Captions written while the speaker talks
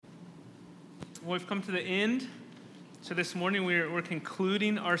Well, we've come to the end. So this morning we're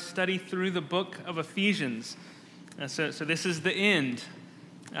concluding our study through the book of Ephesians. So this is the end.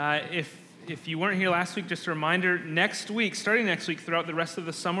 If you weren't here last week, just a reminder, starting next week, throughout the rest of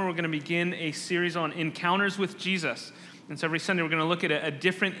the summer, we're going to begin a series on encounters with Jesus. And so every Sunday we're going to look at a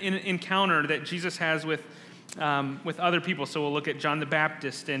different encounter that Jesus has with other people. So we'll look at John the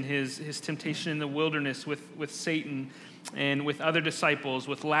Baptist and his temptation in the wilderness with Satan, and with other disciples,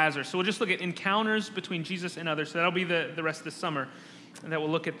 with Lazarus. So we'll just look at encounters between Jesus and others. So that'll be the rest of the summer that we'll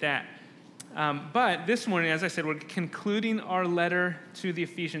look at that. But this morning, as I said, we're concluding our letter to the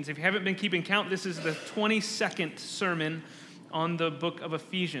Ephesians. If you haven't been keeping count, this is the 22nd sermon on the book of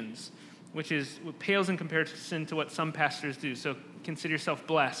Ephesians, which pales in comparison to what some pastors do. So consider yourself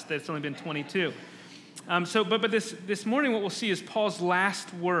blessed that it's only been 22. But this morning, what we'll see is Paul's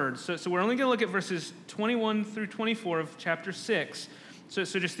last words. So we're only going to look at verses 21 through 24 of chapter 6. So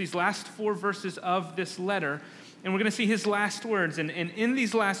just these last four verses of this letter. And we're going to see his last words. And in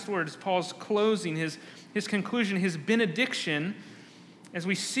these last words, Paul's closing, his conclusion, his benediction. As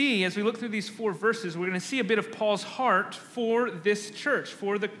we look through these four verses, we're going to see a bit of Paul's heart for this church,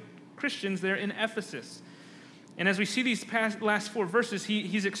 for the Christians there in Ephesus. And as we see these last four verses,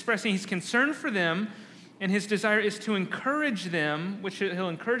 he's expressing his concern for them, and his desire is to encourage them, which he'll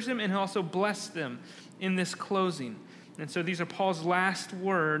encourage them, and he'll also bless them in this closing. And so these are Paul's last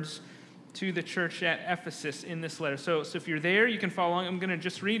words to the church at Ephesus in this letter. So if you're there, you can follow along. I'm going to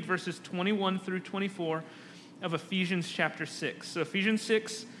just read verses 21 through 24 of Ephesians chapter 6. So Ephesians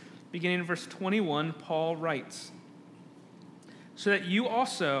 6, beginning in verse 21, Paul writes, "So that you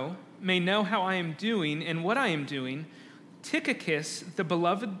also may know how I am doing and what I am doing, Tychicus, the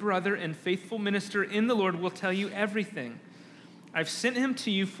beloved brother and faithful minister in the Lord, will tell you everything. I've sent him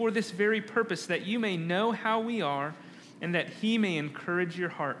to you for this very purpose, that you may know how we are and that he may encourage your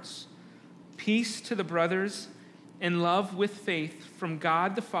hearts. Peace to the brothers and love with faith from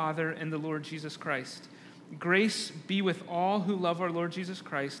God the Father and the Lord Jesus Christ. Grace be with all who love our Lord Jesus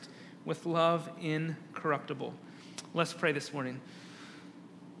Christ with love incorruptible." Let's pray this morning.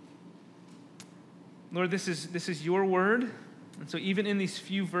 Lord, this is your word. And so even in these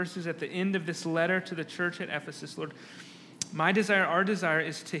few verses at the end of this letter to the church at Ephesus, Lord, our desire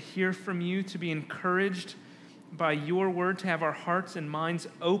is to hear from you, to be encouraged by your word, to have our hearts and minds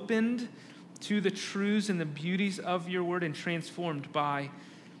opened to the truths and the beauties of your word and transformed by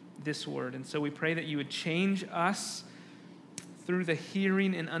this word. And so we pray that you would change us through the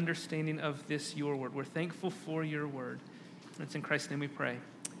hearing and understanding of this, your word. We're thankful for your word. And it's in Christ's name we pray.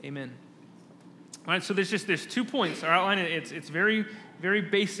 Amen. All right, so there's 2 points. Our outline, it's very, very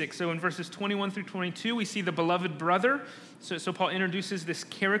basic. So in verses 21 through 22, we see the beloved brother. So Paul introduces this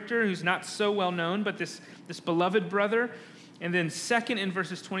character who's not so well known, but this beloved brother. And then second, in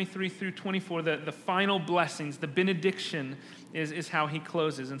verses 23 through 24, the final blessings, the benediction is how he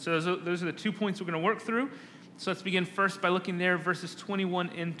closes. And so those are the 2 points we're going to work through. So let's begin first by looking there, verses 21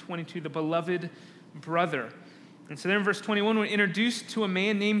 and 22, the beloved brother. And so there in verse 21, we're introduced to a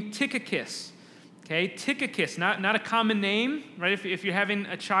man named Tychicus. Okay, Tychicus, not a common name, right? If you're having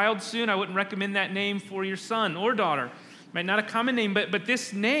a child soon, I wouldn't recommend that name for your son or daughter, right? Not a common name, but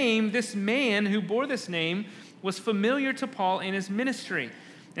this name, this man who bore this name was familiar to Paul in his ministry.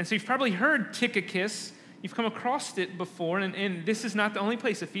 And so you've probably heard Tychicus, you've come across it before, and this is not the only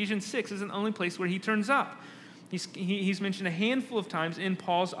place. Ephesians 6 isn't the only place where he turns up. He's mentioned a handful of times in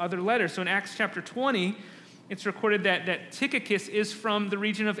Paul's other letters. So in Acts chapter 20, it's recorded that Tychicus is from the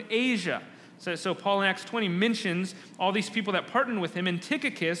region of Asia. So Paul in Acts 20 mentions all these people that partnered with him, and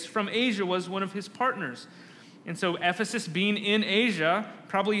Tychicus from Asia was one of his partners. And so Ephesus being in Asia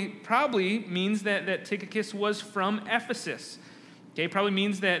probably means that Tychicus was from Ephesus. Okay, probably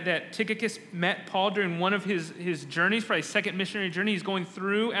means that Tychicus met Paul during one of his journeys, probably his second missionary journey. He's going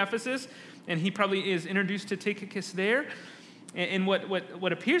through Ephesus, and he probably is introduced to Tychicus there. And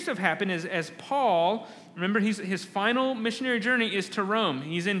what appears to have happened is, as Paul, remember, his final missionary journey is to Rome.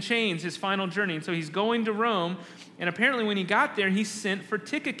 He's in chains, his final journey. And so he's going to Rome. And apparently when he got there, he sent for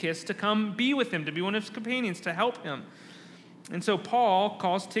Tychicus to come be with him, to be one of his companions, to help him. And so Paul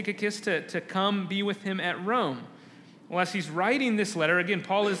calls Tychicus to come be with him at Rome. Well, as he's writing this letter, again,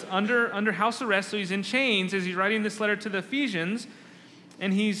 Paul is under house arrest, so he's in chains as he's writing this letter to the Ephesians.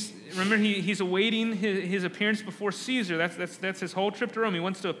 And he's awaiting his appearance before Caesar. That's his whole trip to Rome. He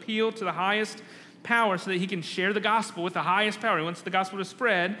wants to appeal to the highest power so that he can share the gospel with the highest power. He wants the gospel to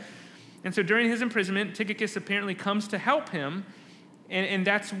spread. And so during his imprisonment, Tychicus apparently comes to help him. And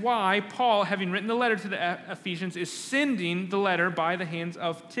that's why Paul, having written the letter to the Ephesians, is sending the letter by the hands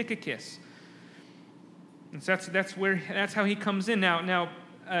of Tychicus. And so that's how he comes in. Now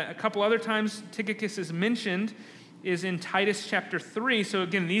A couple other times Tychicus is mentioned is in Titus chapter 3. So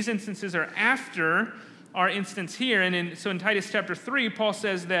again, these instances are after our instance here. And so in Titus chapter 3, Paul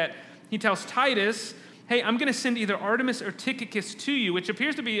says that he tells Titus, hey, I'm going to send either Artemis or Tychicus to you, which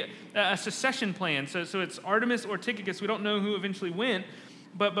appears to be a succession plan. So it's Artemis or Tychicus. We don't know who eventually went,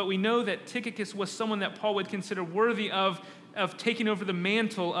 but we know that Tychicus was someone that Paul would consider worthy of taking over the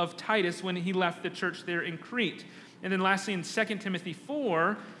mantle of Titus when he left the church there in Crete. And then lastly, in 2 Timothy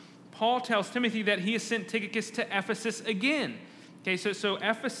 4, Paul tells Timothy that he has sent Tychicus to Ephesus again. Okay, so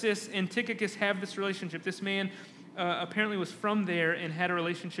Ephesus and Tychicus have this relationship. This man apparently was from there and had a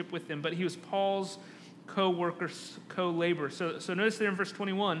relationship with them, but he was Paul's co-worker, co-laborer. So notice there in verse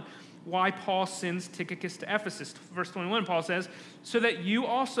 21 why Paul sends Tychicus to Ephesus. Verse 21, Paul says, so that you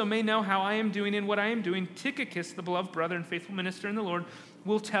also may know how I am doing and what I am doing, Tychicus, the beloved brother and faithful minister in the Lord,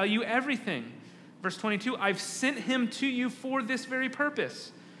 will tell you everything. Verse 22, I've sent him to you for this very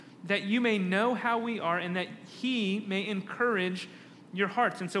purpose, that you may know how we are and that he may encourage your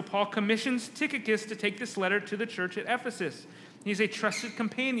hearts. And so Paul commissions Tychicus to take this letter to the church at Ephesus. He's a trusted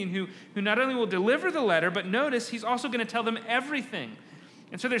companion who not only will deliver the letter, but notice he's also going to tell them everything.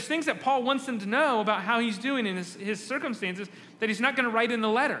 And so there's things that Paul wants them to know about how he's doing in his circumstances that he's not going to write in the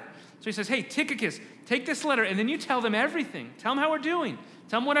letter. So he says, hey, Tychicus, take this letter, and then you tell them everything. Tell them how we're doing.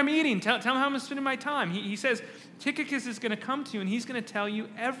 Tell them what I'm eating. Tell them how I'm spending my time. He says, Tychicus is going to come to you, and he's going to tell you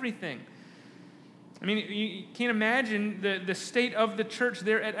everything. I mean, you can't imagine the state of the church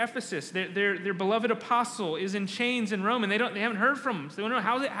there at Ephesus. Their beloved apostle is in chains in Rome, and they haven't heard from him. So they don't know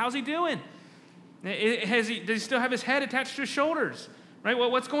how's he doing. Does he still have his head attached to his shoulders? Right?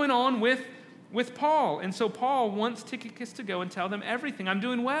 Well, what's going on with Paul? And so Paul wants Tychicus to go and tell them everything. I'm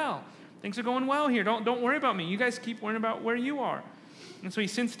doing well. Things are going well here. Don't worry about me. You guys keep worrying about where you are. And so he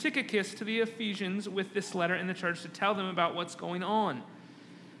sends Tychicus to the Ephesians with this letter in the church to tell them about what's going on.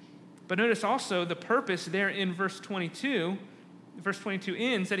 But notice also the purpose there in verse 22. Verse 22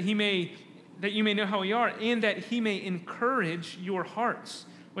 ends that you may know how we are, and that he may encourage your hearts,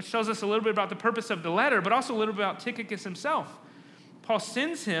 which tells us a little bit about the purpose of the letter, but also a little bit about Tychicus himself. Paul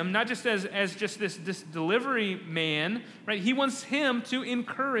sends him not just as just this delivery man, right? He wants him to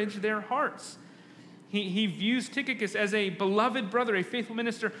encourage their hearts. He views Tychicus as a beloved brother, a faithful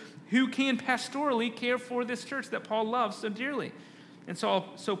minister who can pastorally care for this church that Paul loves so dearly. And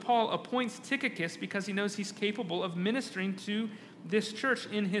so Paul appoints Tychicus because he knows he's capable of ministering to this church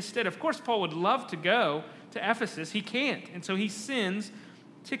in his stead. Of course, Paul would love to go to Ephesus. He can't. And so he sends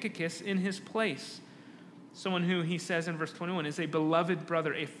Tychicus in his place. Someone who, he says in verse 21, is a beloved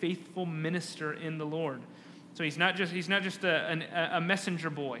brother, a faithful minister in the Lord. So he's not just a messenger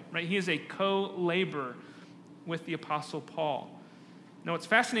boy, right? He is a co-laborer with the Apostle Paul. Now, what's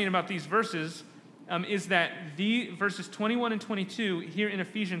fascinating about these verses is that the verses 21 and 22 here in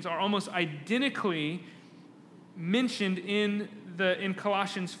Ephesians are almost identically mentioned in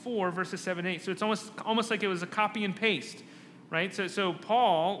Colossians 4, verses 7 and 8. So it's almost like it was a copy and paste, right? So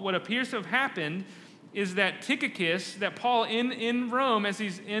Paul, what appears to have happened is that Tychicus, that Paul in Rome, as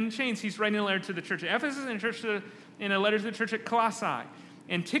he's in chains, he's writing a letter to the church at Ephesus and a letter to the church at Colossae.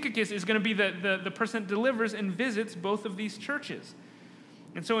 And Tychicus is going to be the person that delivers and visits both of these churches.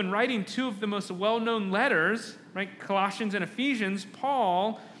 And so in writing two of the most well-known letters, right, Colossians and Ephesians,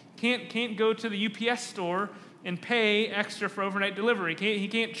 Paul can't go to the UPS store and pay extra for overnight delivery. He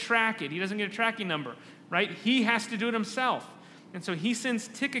can't track it. He doesn't get a tracking number, right? He has to do it himself. And so he sends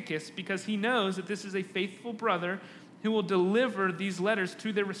Tychicus because he knows that this is a faithful brother who will deliver these letters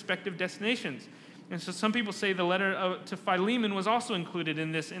to their respective destinations. And so some people say the letter to Philemon was also included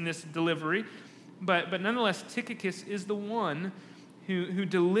in this delivery, but nonetheless, Tychicus is the one who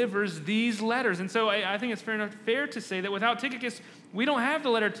delivers these letters. And so I think it's fair to say that without Tychicus, we don't have the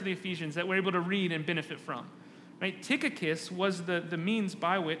letter to the Ephesians that we're able to read and benefit from. Right? Tychicus was the means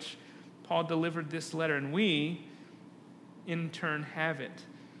by which Paul delivered this letter, and we in turn have it.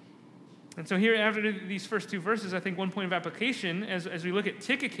 And so here, after these first two verses, I think one point of application, as we look at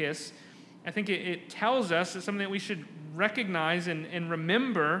Tychicus, I think it tells us that something that we should recognize and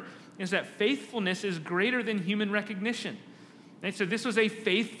remember is that faithfulness is greater than human recognition. Right? So this was a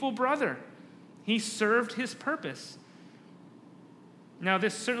faithful brother. He served his purpose. Now,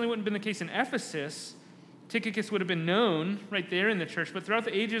 this certainly wouldn't have been the case in Ephesus. Tychicus would have been known right there in the church, but throughout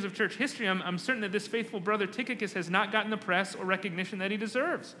the ages of church history, I'm certain that this faithful brother Tychicus has not gotten the press or recognition that he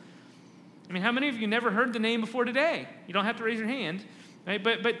deserves. I mean, how many of you never heard the name before today? You don't have to raise your hand, right?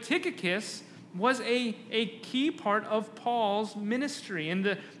 But Tychicus was a key part of Paul's ministry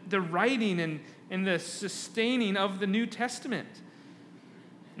and the writing and the sustaining of the New Testament.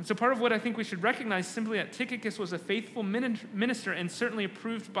 And so part of what I think we should recognize simply that Tychicus was a faithful minister and certainly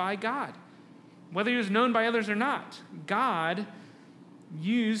approved by God. Whether he was known by others or not, God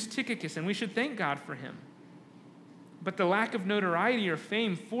used Tychicus, and we should thank God for him. But the lack of notoriety or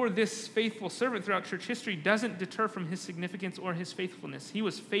fame for this faithful servant throughout church history doesn't deter from his significance or his faithfulness. He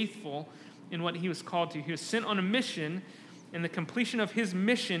was faithful in what he was called to. He was sent on a mission, and the completion of his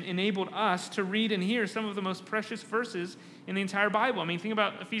mission enabled us to read and hear some of the most precious verses in the entire Bible. I mean, think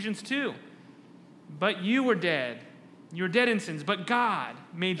about Ephesians 2. But you were dead. You were dead in sins, but God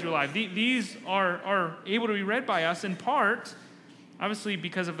made you alive. These are able to be read by us in part, obviously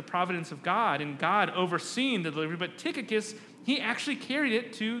because of the providence of God and God overseeing the delivery, but Tychicus, he actually carried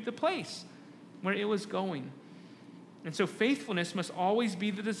it to the place where it was going. And so faithfulness must always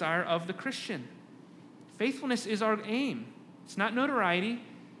be the desire of the Christian. Faithfulness is our aim. It's not notoriety.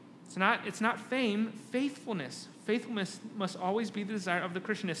 It's not fame. Faithfulness. Faithfulness must always be the desire of the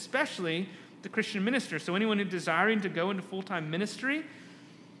Christian, especially the Christian minister. So anyone who's desiring to go into full-time ministry,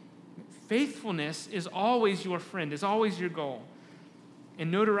 faithfulness is always your friend, is always your goal.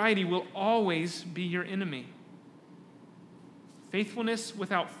 And notoriety will always be your enemy. Faithfulness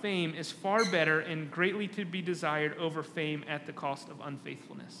without fame is far better and greatly to be desired over fame at the cost of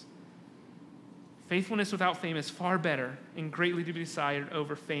unfaithfulness. Faithfulness without fame is far better and greatly to be desired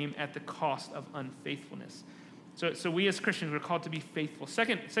over fame at the cost of unfaithfulness. So we as Christians are called to be faithful.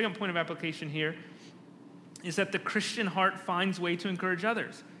 Second point of application here is that the Christian heart finds way to encourage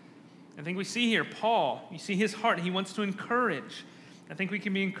others. I think we see here, Paul, you see his heart, he wants to encourage. I think we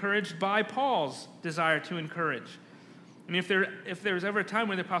can be encouraged by Paul's desire to encourage. I mean, if there was ever a time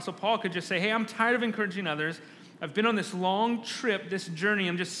where the Apostle Paul could just say, hey, I'm tired of encouraging others. I've been on this long trip, this journey.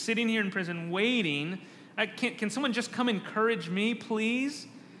 I'm just sitting here in prison waiting. Can someone just come encourage me, please?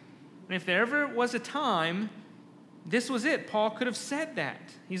 And if there ever was a time, this was it. Paul could have said that.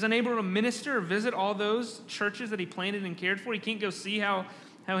 He's unable to minister or visit all those churches that he planted and cared for. He can't go see how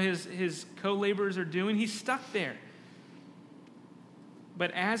his co-laborers are doing. He's stuck there.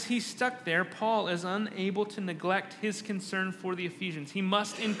 But as he's stuck there, Paul is unable to neglect his concern for the Ephesians. He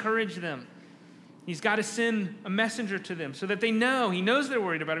must encourage them. He's got to send a messenger to them so that they know. He knows they're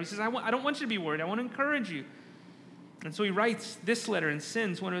worried about him. He says, I don't want you to be worried. I want to encourage you. And so he writes this letter and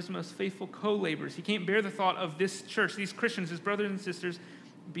sends one of his most faithful co-laborers. He can't bear the thought of this church, these Christians, his brothers and sisters,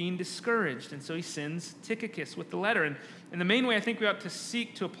 being discouraged. And so he sends Tychicus with the letter. And the main way I think we ought to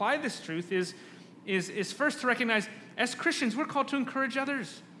seek to apply this truth is first to recognize, as Christians, we're called to encourage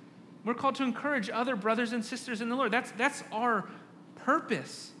others. We're called to encourage other brothers and sisters in the Lord. That's our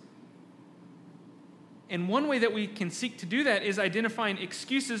purpose. And one way that we can seek to do that is identifying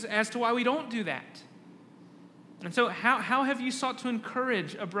excuses as to why we don't do that. And so how have you sought to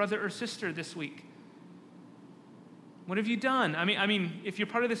encourage a brother or sister this week? What have you done? I mean, if you're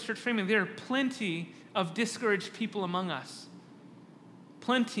part of this church family, there are plenty of discouraged people among us.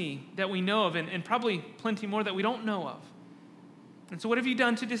 Plenty that we know of, and probably plenty more that we don't know of. And so what have you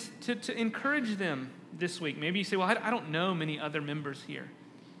done to encourage them this week? Maybe you say, well, I don't know many other members here.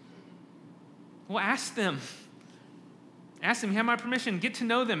 Well, ask them. Ask them, you have my permission. Get to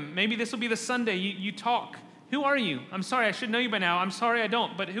know them. Maybe this will be the Sunday you talk. Who are you? I'm sorry, I should know you by now. I'm sorry I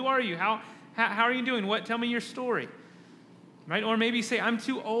don't, but who are you? How are you doing? Tell me your story. Right? Or maybe you say, I'm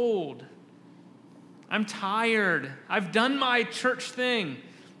too old. I'm tired. I've done my church thing.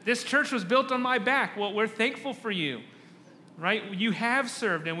 This church was built on my back. Well, we're thankful for you. Right? You have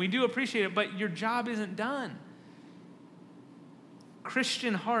served, and we do appreciate it, but your job isn't done.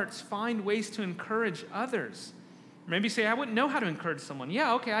 Christian hearts find ways to encourage others. Maybe you say, I wouldn't know how to encourage someone.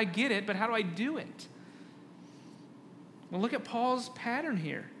 Yeah, okay, I get it, but how do I do it? Well, look at Paul's pattern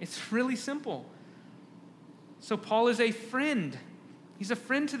here. It's really simple. So Paul is a friend. He's a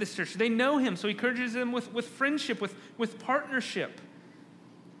friend to this church. They know him, so he encourages them with friendship, with partnership.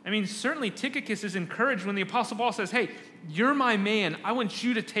 I mean, certainly Tychicus is encouraged when the Apostle Paul says, hey, you're my man. I want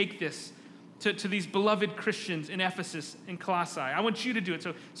you to take this to these beloved Christians in Ephesus and Colossae. I want you to do it.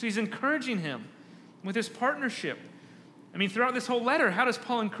 So he's encouraging him with his partnership. I mean, throughout this whole letter, how does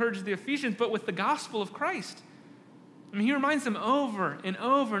Paul encourage the Ephesians? But with the gospel of Christ. I mean, he reminds them over and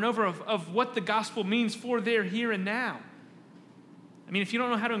over and over of what the gospel means for their here and now. I mean, if you don't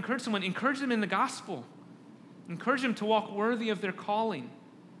know how to encourage someone, encourage them in the gospel. Encourage them to walk worthy of their calling,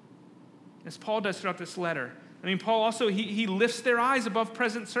 as Paul does throughout this letter. I mean, Paul also, he lifts their eyes above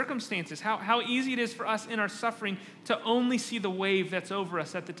present circumstances. How easy it is for us in our suffering to only see the wave that's over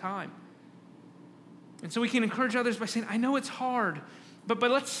us at the time. And so we can encourage others by saying, I know it's hard, but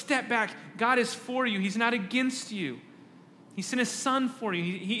let's step back. God is for you. He's not against you. He sent his son for you.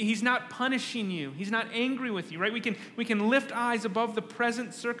 He's not punishing you. He's not angry with you, right? We can lift eyes above the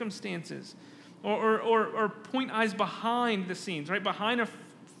present circumstances or point eyes behind the scenes, right? Behind a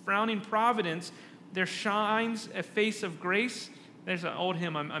frowning providence, there shines a face of grace. There's an old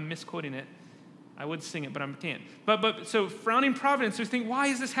hymn. I'm misquoting it. I would sing it, but I can't. But so frowning providence, we think, why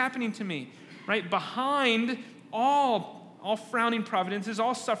is this happening to me? Right? Behind all frowning providences,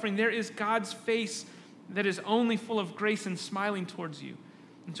 all suffering, there is God's face that is only full of grace and smiling towards you.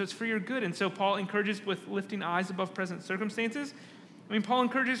 And so it's for your good. And so Paul encourages with lifting eyes above present circumstances. Paul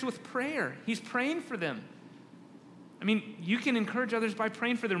encourages with prayer. He's praying for them. You can encourage others by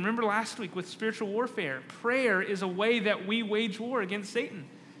praying for them. Remember last week with spiritual warfare, prayer is a way that we wage war against Satan.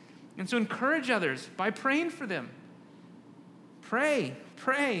 And so encourage others by praying for them. Pray,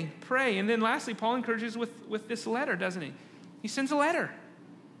 pray, pray. And then lastly, Paul encourages with this letter, doesn't he? He sends a letter.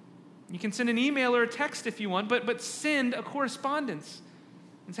 You can send an email or a text if you want, but send a correspondence.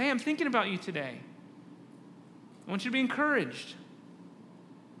 And say, hey, I'm thinking about you today. I want you to be encouraged.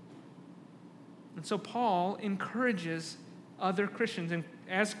 And so Paul encourages other Christians. And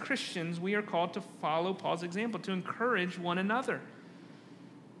as Christians, we are called to follow Paul's example, to encourage one another.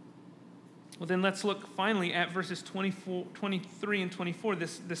 Well, then let's look finally at verses 23 and 24,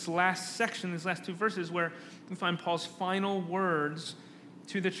 this last section, these last two verses, where we find Paul's final words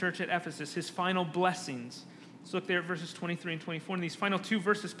to the church at Ephesus, his final blessings. Let's look there at verses 23 and 24. In these final two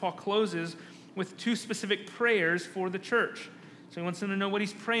verses, Paul closes with two specific prayers for the church. So he wants them to know what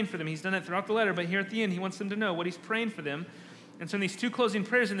he's praying for them. He's done it throughout the letter, but here at the end, he wants them to know what he's praying for them. And so in these two closing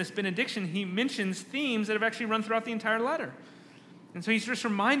prayers in this benediction, he mentions themes that have actually run throughout the entire letter. And so he's just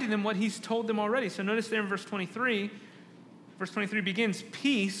reminding them what he's told them already. So notice there in verse 23 begins,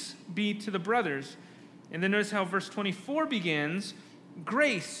 peace be to the brothers. And then notice how verse 24 begins,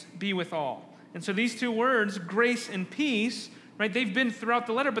 grace be with all. And so these two words, grace and peace, right, they've been throughout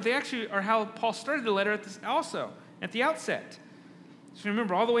the letter, but they actually are how Paul started the letter at the outset. So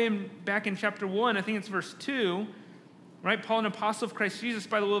remember, all the way back in chapter 1, I think it's verse 2, right? Paul, an apostle of Christ Jesus,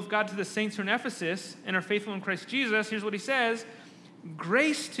 by the will of God, to the saints who are in Ephesus and are faithful in Christ Jesus. Here's what he says,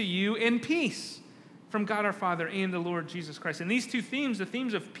 grace to you and peace from God our Father and the Lord Jesus Christ. And these two themes, the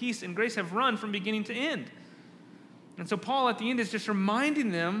themes of peace and grace, have run from beginning to end. And so Paul at the end is just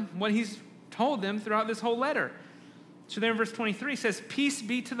reminding them what he's told them throughout this whole letter. So there in verse 23 says, peace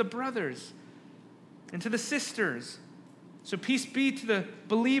be to the brothers and to the sisters. So peace be to the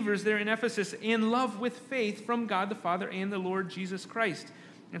believers there in Ephesus, in love with faith from God the Father and the Lord Jesus Christ.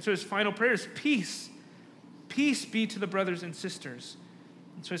 And so his final prayer is peace. Peace be to the brothers and sisters.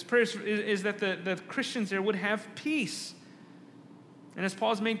 And so his prayer is that the Christians there would have peace. And as Paul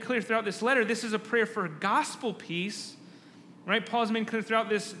has made clear throughout this letter, this is a prayer for gospel peace. Right? Paul has made clear throughout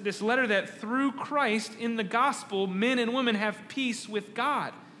this letter that through Christ in the gospel, men and women have peace with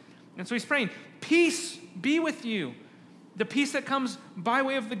God. And so he's praying, peace be with you. The peace that comes by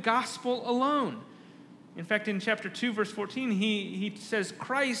way of the gospel alone. In fact, in chapter 2, verse 14, he says,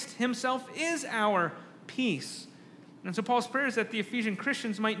 Christ himself is our peace. And so Paul's prayer is that the Ephesian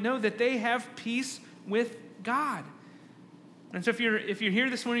Christians might know that they have peace with God. And so if you're here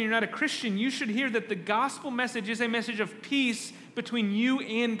this morning, you're not a Christian, you should hear that the gospel message is a message of peace between you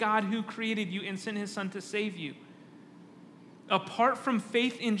and God who created you and sent his son to save you. Apart from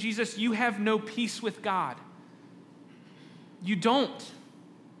faith in Jesus, you have no peace with God. You don't.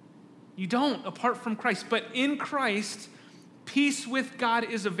 You don't, apart from Christ. But in Christ, peace with God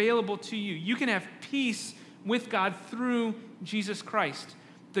is available to you. You can have peace with God through Jesus Christ.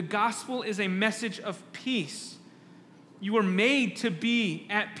 The gospel is a message of peace. You were made to be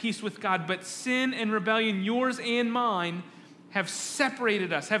at peace with God, but sin and rebellion, yours and mine, have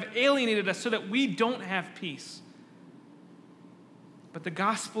separated us, have alienated us so that we don't have peace. But the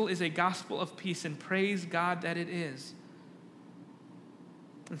gospel is a gospel of peace, and praise God that it is.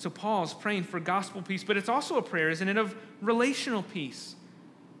 And so Paul is praying for gospel peace, but it's also a prayer, isn't it, of relational peace.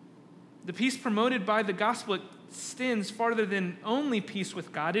 The peace promoted by the gospel extends farther than only peace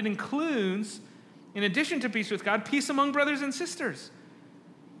with God. It includes, in addition to peace with God, peace among brothers and sisters.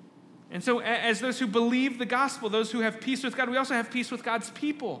 And so as those who believe the gospel, those who have peace with God, we also have peace with God's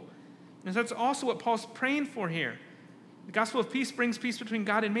people. And so that's also what Paul's praying for here. The gospel of peace brings peace between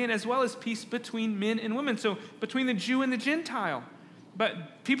God and man, as well as peace between men and women. So between the Jew and the Gentile.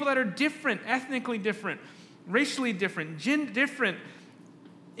 But people that are different, ethnically different, racially different, different,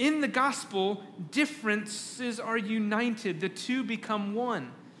 in the gospel, differences are united. The two become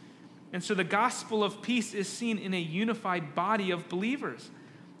one. And so the gospel of peace is seen in a unified body of believers.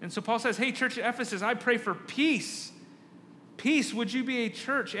 And so Paul says, hey, church at Ephesus, I pray for peace. Peace, would you be a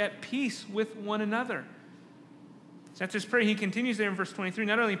church at peace with one another? That's his prayer. He continues there in verse 23.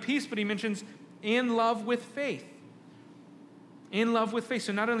 Not only peace, but he mentions in love with faith. In love with faith.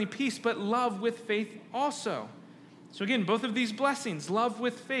 So not only peace, but love with faith also. So again, both of these blessings, love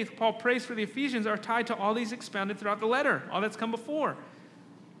with faith, Paul prays for the Ephesians, are tied to all these expounded throughout the letter, all that's come before.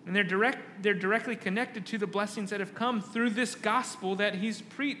 And they're directly connected to the blessings that have come through this gospel that he's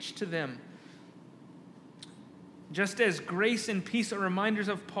preached to them. Just as grace and peace are reminders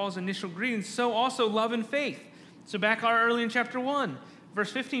of Paul's initial greetings, so also love and faith. So back early in chapter 1,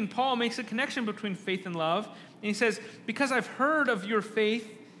 verse 15, Paul makes a connection between faith and love. And he says, because I've heard of your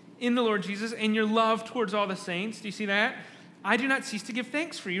faith in the Lord Jesus and your love towards all the saints. Do you see that? I do not cease to give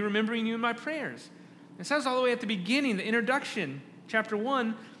thanks for you, remembering you in my prayers. It says all the way at the beginning, the introduction, chapter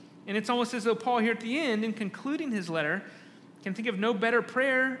 1, and it's almost as though Paul here at the end, in concluding his letter, can think of no better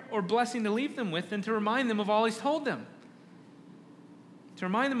prayer or blessing to leave them with than to remind them of all he's told them. To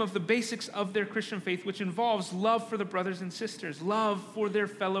remind them of the basics of their Christian faith, which involves love for the brothers and sisters, love for their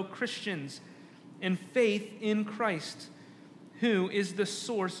fellow Christians, and faith in Christ, who is the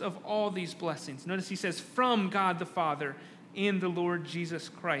source of all these blessings. Notice he says, from God the Father and the Lord Jesus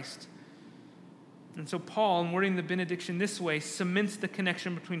Christ. And so Paul, in wording the benediction this way, cements the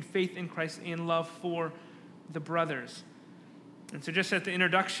connection between faith in Christ and love for the brothers. And so just at the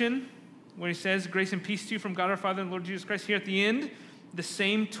introduction, where he says, grace and peace to you from God our Father and the Lord Jesus Christ, here at the end, the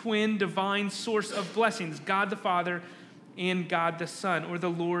same twin divine source of blessings, God the Father and God the Son, or the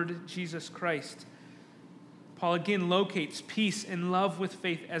Lord Jesus Christ. Paul again locates peace and love with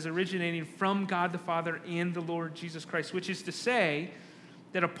faith as originating from God the Father and the Lord Jesus Christ, which is to say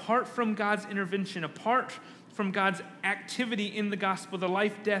that apart from God's intervention, apart from God's activity in the gospel, the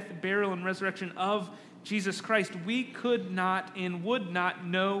life, death, burial, and resurrection of Jesus Christ, we could not and would not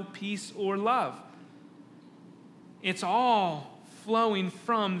know peace or love. It's all flowing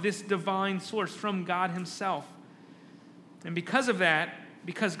from this divine source, from God himself. And because of that,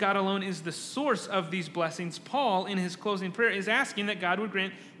 because God alone is the source of these blessings, Paul, in his closing prayer, is asking that God would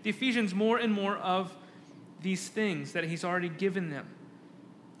grant the Ephesians more and more of these things that he's already given them.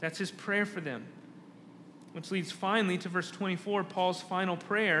 That's his prayer for them. Which leads finally to verse 24, Paul's final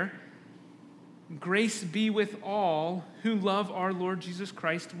prayer. Grace be with all who love our Lord Jesus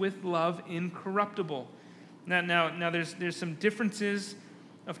Christ with love incorruptible. Now there's some differences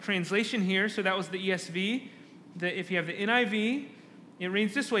of translation here. So that was the ESV. If you have the NIV, it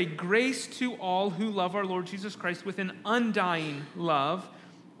reads this way, grace to all who love our Lord Jesus Christ with an undying love.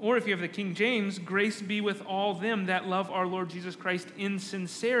 Or if you have the King James, grace be with all them that love our Lord Jesus Christ in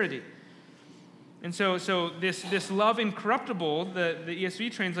sincerity. And so this love incorruptible, the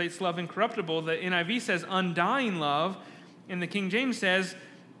ESV translates love incorruptible, the NIV says undying love, and the King James says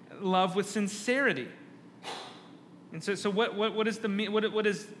love with sincerity. And so what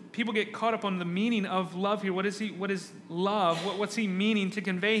is people get caught up on the meaning of love here? What is love? What's he meaning to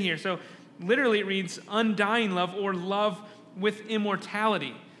convey here? So literally it reads undying love or love with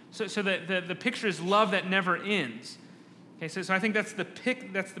immortality. So that the picture is love that never ends. Okay, so I think that's the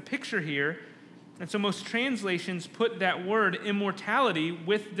picture here. And so most translations put that word immortality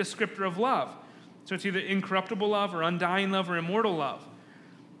with the descriptor of love. So it's either incorruptible love or undying love or immortal love.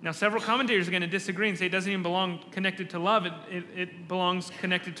 Now, several commentators are going to disagree and say it doesn't even belong connected to love. It belongs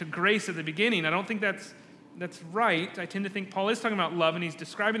connected to grace at the beginning. I don't think that's right. I tend to think Paul is talking about love, and he's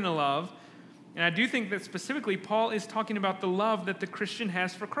describing the love. And I do think that specifically Paul is talking about the love that the Christian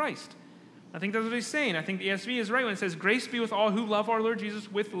has for Christ. I think that's what he's saying. I think the ESV is right when it says, grace be with all who love our Lord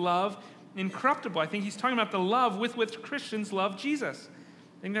Jesus with love incorruptible. I think he's talking about the love with which Christians love Jesus.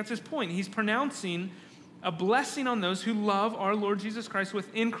 I think that's his point. He's pronouncing a blessing on those who love our Lord Jesus Christ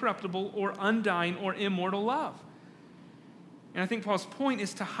with incorruptible or undying or immortal love. And I think Paul's point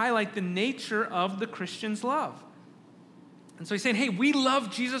is to highlight the nature of the Christian's love. And so he's saying, hey, we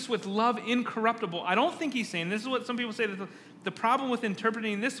love Jesus with love incorruptible. I don't think he's saying, this is what some people say, that the problem with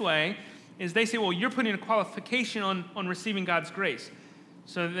interpreting this way is they say, well, you're putting a qualification on receiving God's grace.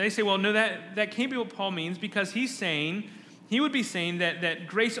 So they say, well, no, that can't be what Paul means, because he would be saying that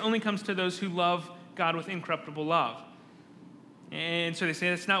grace only comes to those who love God with incorruptible love. And so they say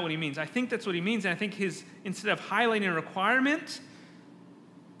that's not what he means. I think that's what he means, and I think instead of highlighting a requirement,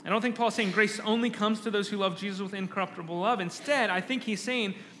 I don't think Paul's saying grace only comes to those who love Jesus with incorruptible love. Instead, I think he's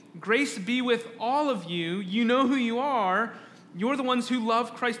saying, grace be with all of you. You know who you are. You're the ones who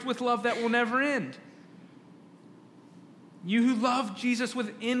love Christ with love that will never end. You who love Jesus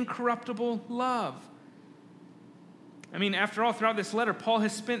with incorruptible love. I mean, after all, throughout this letter, Paul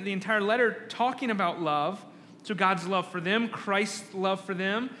has spent the entire letter talking about love. So God's love for them, Christ's love for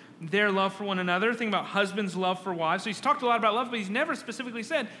them, their love for one another. Think about husbands' love for wives. So he's talked a lot about love, but he's never specifically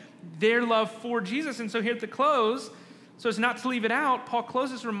said their love for Jesus. And so here at the close, So as not to leave it out, Paul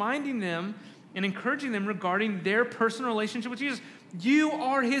closes reminding them and encouraging them regarding their personal relationship with Jesus. You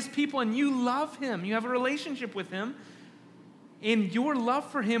are his people and you love him. You have a relationship with him. And your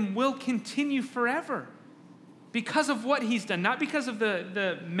love for him will continue forever because of what he's done. Not because of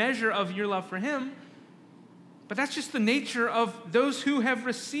the measure of your love for him, but that's just the nature of those who have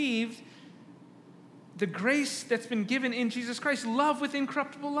received the grace that's been given in Jesus Christ. Love with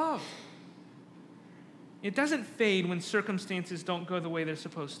incorruptible love. It doesn't fade when circumstances don't go the way they're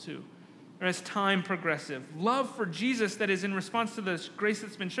supposed to, or as time progresses. Love for Jesus that is in response to the grace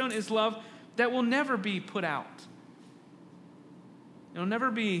that's been shown is love that will never be put out. It'll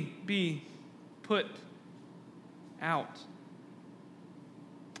never be put out.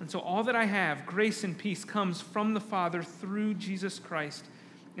 And so all that I have, grace and peace, comes from the Father through Jesus Christ.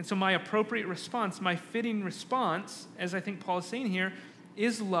 And so my appropriate response, my fitting response, as I think Paul is saying here,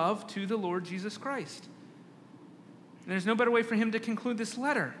 is love to the Lord Jesus Christ. And there's no better way for him to conclude this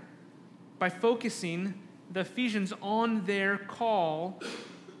letter by focusing the Ephesians on their call,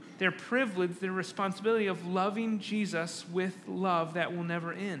 their privilege, their responsibility of loving Jesus with love that will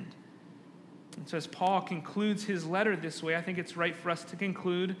never end. And so as Paul concludes his letter this way, I think it's right for us to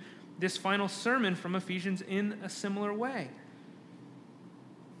conclude this final sermon from Ephesians in a similar way.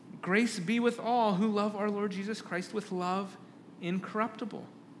 Grace be with all who love our Lord Jesus Christ with love incorruptible.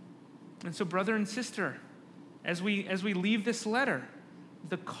 And so, brother and sister, as we leave this letter,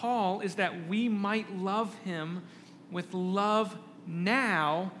 the call is that we might love him with love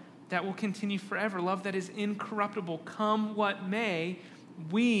now that will continue forever, love that is incorruptible. Come what may,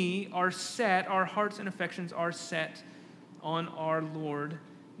 we are set, our hearts and affections are set on our Lord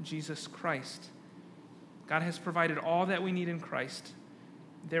Jesus Christ. God has provided all that we need in Christ.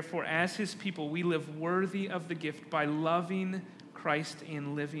 Therefore, as his people, we live worthy of the gift by loving Christ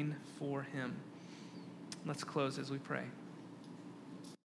and living for him. Let's close as we pray.